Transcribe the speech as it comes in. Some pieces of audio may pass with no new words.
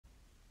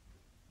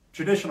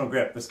traditional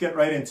grip. Let's get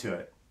right into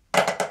it.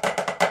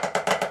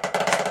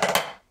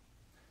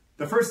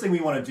 The first thing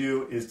we want to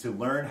do is to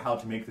learn how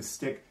to make the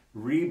stick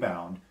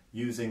rebound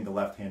using the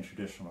left-hand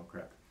traditional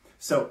grip.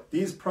 So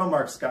these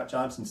ProMark Scott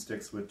Johnson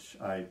sticks, which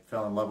I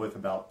fell in love with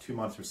about 2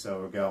 months or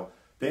so ago,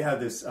 they have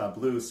this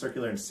blue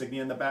circular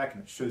insignia in the back,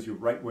 and it shows you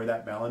right where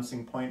that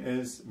balancing point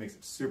is. It makes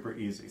it super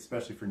easy,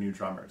 especially for new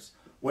drummers.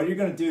 What you're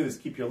going to do is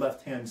keep your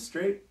left hand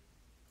straight,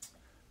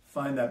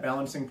 find that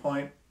balancing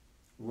point,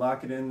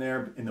 lock it in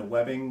there in the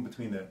webbing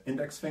between the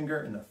index finger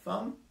and the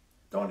thumb.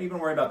 Don't even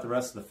worry about the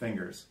rest of the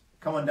fingers.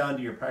 Come on down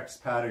to your practice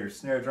pad or your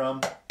snare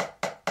drum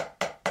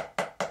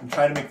and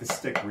try to make the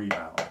stick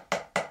rebound.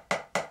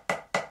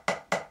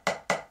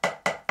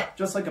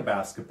 Just like a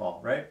basketball,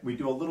 right? We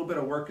do a little bit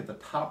of work at the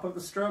top of the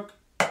stroke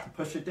to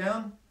push it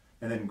down,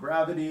 and then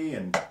gravity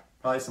and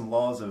probably some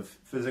laws of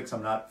physics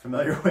I'm not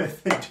familiar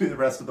with, they do the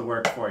rest of the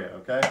work for you,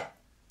 okay?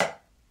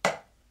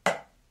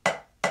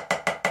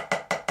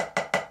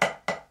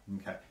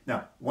 Okay,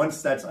 now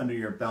once that's under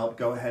your belt,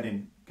 go ahead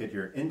and get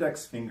your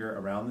index finger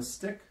around the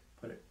stick,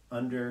 put it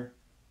under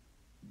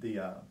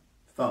the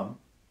thumb.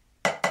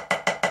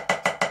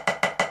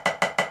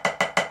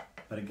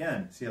 But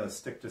again, see how the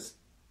stick just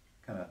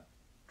kind of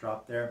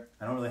dropped there?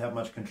 I don't really have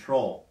much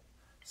control.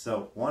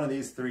 So one of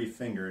these three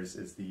fingers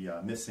is the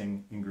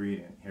missing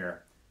ingredient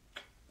here,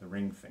 the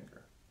ring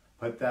finger.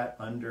 Put that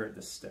under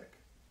the stick.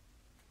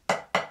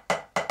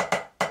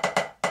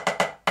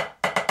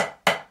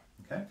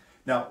 Okay.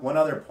 Now one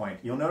other point,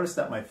 you'll notice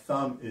that my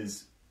thumb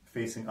is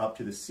facing up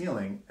to the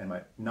ceiling and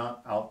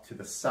not out to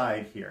the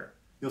side here.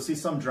 You'll see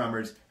some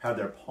drummers have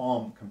their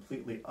palm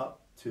completely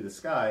up to the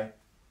sky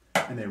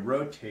and they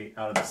rotate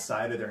out of the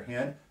side of their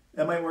hand.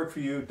 That might work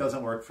for you, it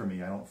doesn't work for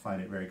me. I don't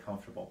find it very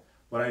comfortable.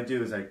 What I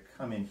do is I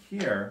come in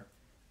here,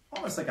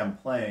 almost like I'm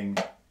playing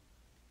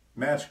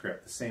match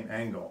grip, the same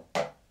angle,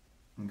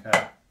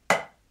 okay?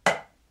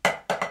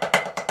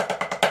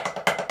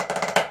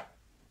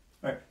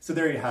 All right, so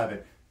there you have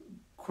it.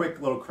 Quick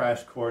little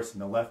crash course in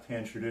the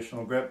left-hand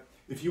traditional grip.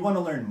 If you want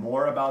to learn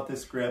more about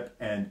this grip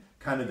and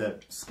kind of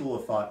the school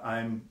of thought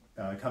I'm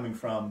coming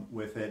from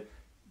with it,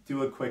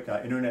 do a quick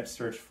internet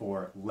search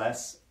for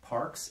Les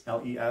Parks,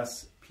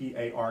 L-E-S-P-A-R-K-S,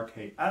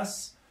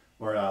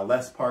 or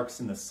Les Parks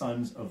and the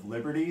Sons of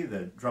Liberty,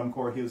 the drum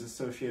corps he was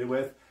associated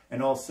with,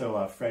 and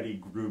also Freddie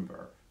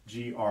Gruber,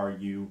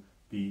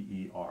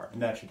 G-R-U-B-E-R.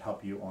 And that should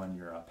help you on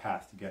your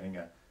path to getting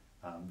a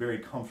very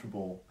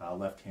comfortable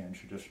left-hand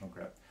traditional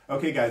grip.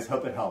 Okay guys,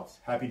 hope it helps.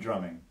 Happy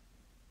drumming.